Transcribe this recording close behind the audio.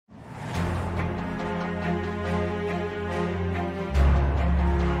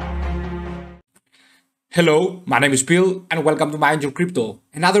Hello, my name is Bill and welcome to Mind Your Crypto.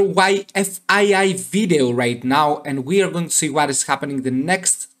 Another YFII video right now, and we are going to see what is happening the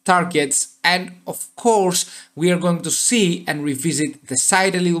next targets, and of course we are going to see and revisit the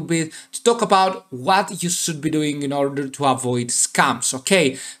site a little bit to talk about what you should be doing in order to avoid scams.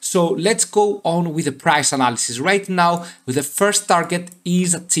 Okay, so let's go on with the price analysis. Right now the first target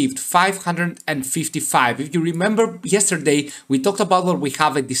is achieved, 555. If you remember yesterday we talked about that we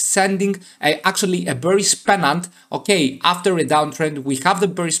have a descending, actually a bearish pennant. Okay, after a downtrend we have the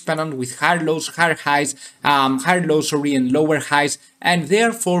bearish pennant with higher lows, higher highs, higher lows, and lower highs, and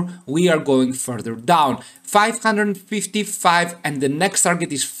therefore we are going further down. 555 and the next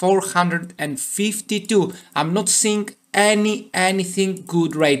target is 452. I'm not seeing anything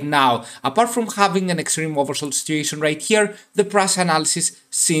good right now. Apart from having an extreme oversold situation right here, the price analysis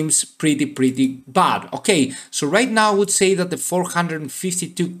seems pretty bad. Okay, so right now I would say that the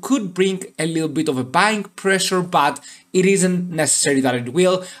 452 could bring a little bit of a buying pressure, but it isn't necessary that it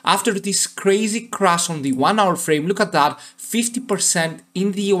will. After this crazy crash on the 1 hour frame, look at that, 50%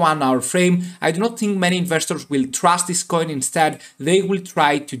 in the 1 hour frame. I do not think many investors will trust this coin. Instead, they will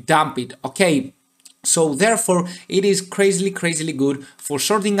try to dump it. Okay, so therefore it is crazily good for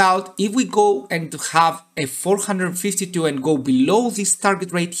sorting out. If we go and have a 452 and go below this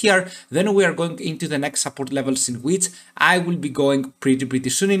target right here, then we are going into the next support levels, in which I will be going pretty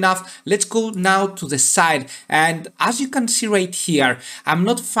soon enough. Let's go now to the side, and as you can see right here, I'm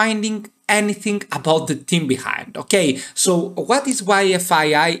not finding anything about the team behind. Okay, so what is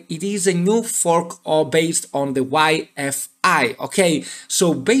YFII? It is a new fork based on the YFI. Okay,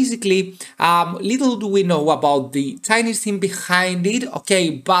 so basically little do we know about the Chinese team behind it.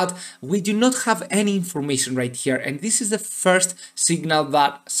 Okay, but we do not have any information right here, and this is the first signal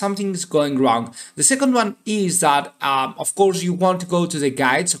that something is going wrong. The second one is that of course you want to go to the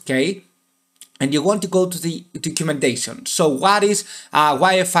guides. Okay, and you want to go to the documentation. So what is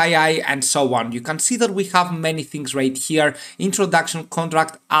YFII and so on? You can see that we have many things right here: introduction,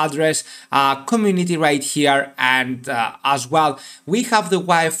 contract address, community right here, and as well we have the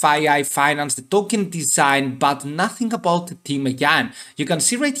YFII finance, the token design, but nothing about the team again. You can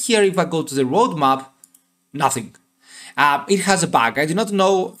see right here, if I go to the roadmap, nothing. It has a bug. I do not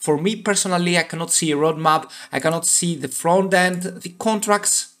know. For me personally, I cannot see a roadmap. I cannot see the front end. The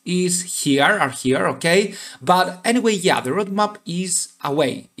contracts are here, okay, but anyway, yeah, the roadmap is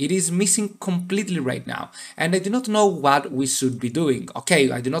away. It is missing completely right now, and I do not know what we should be doing. Okay,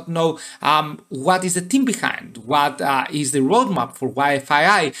 I do not know what is the team behind, what is the roadmap for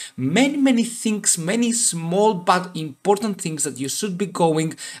YFII. Many things, many small but important things that you should be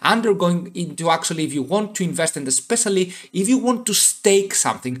undergoing into, actually, if you want to invest, and especially if you want to stake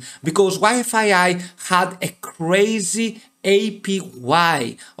something, because YFII had a crazy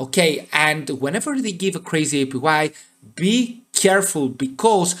APY. Okay, and whenever they give a crazy APY, be careful,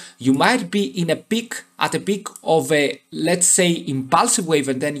 because you might be in a peak, at a peak of a, let's say, impulsive wave,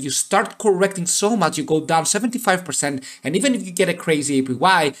 and then you start correcting so much, you go down 75%, and even if you get a crazy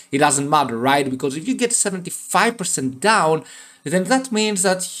APY, it doesn't matter, right? Because if you get 75% down, then that means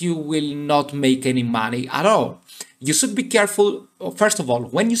that you will not make any money at all. You should be careful, first of all,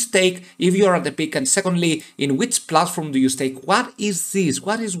 when you stake, if you are at the peak, and secondly, in which platform do you stake? What is this?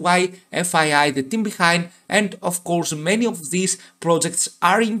 What is YFII, the team behind? And of course, many of these projects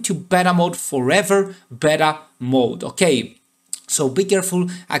are into beta mode, forever beta mode. Okay, so be careful,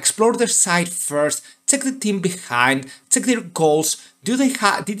 explore their site first, check the team behind, check their goals. Did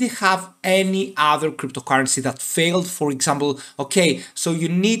they have any other cryptocurrency that failed, for example? Okay, so you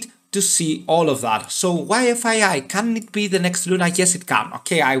need to see all of that. So YFII, can it be the next Luna? Yes, it can.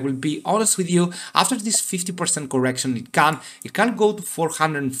 Okay, I will be honest with you, after this 50% correction, it can go to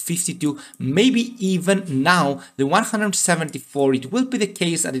 452, maybe even now the 174. It will be the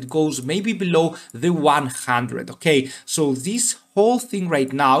case that it goes maybe below the 100. Okay, so this whole thing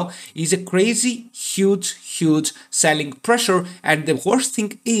right now is a crazy huge selling pressure, and the worst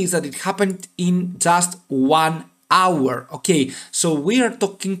thing is that it happened in just 1 hour. Okay, so we are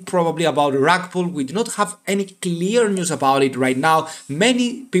talking probably about a rug pull. We do not have any clear news about it right now.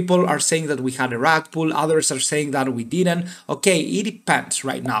 Many people are saying that we had a rug pull, others are saying that we didn't. Okay, it depends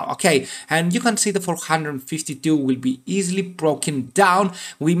right now. Okay, and you can see the 452 will be easily broken down.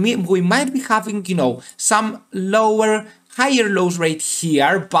 We might be having, you know, some higher lows right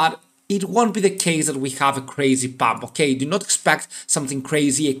here, but it won't be the case that we have a crazy pump. Okay, do not expect something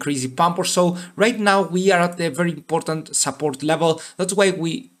crazy, a crazy pump or so. Right now we are at a very important support level. That's why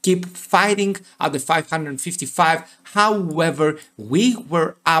we keep fighting at the 555. However, we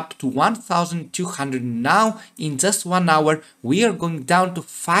were up to 1,200. Now in just 1 hour we are going down to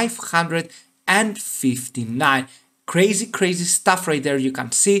 500 159. Crazy stuff right there, you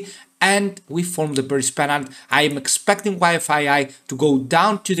can see. And we formed the bearish pennant. I am expecting YFII to go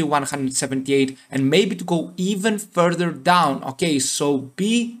down to the 178 and maybe to go even further down. Okay, so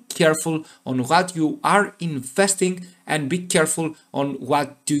be careful on what you are investing and be careful on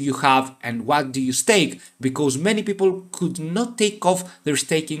what do you have and what do you stake, because many people could not take off their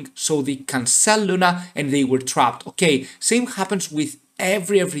staking, so they can sell Luna and they were trapped. Okay, same happens with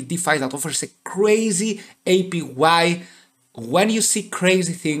every DeFi that offers a crazy APY. When you see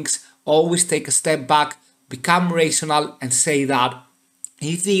crazy things, always take a step back, become rational, and say that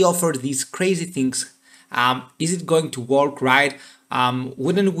if they offer these crazy things, is it going to work, right?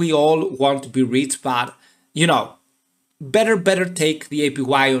 Wouldn't we all want to be rich? But you know, better take the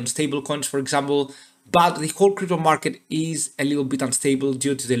APY on stablecoins, for example. But the whole crypto market is a little bit unstable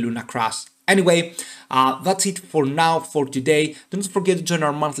due to the Luna crash. Anyway, that's it for now, for today. Don't forget to join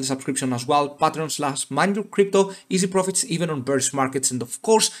our monthly subscription as well, Patreon/MineYourCrypto, easy profits even on bearish markets, and of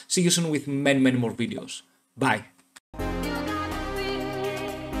course, see you soon with many more videos. Bye.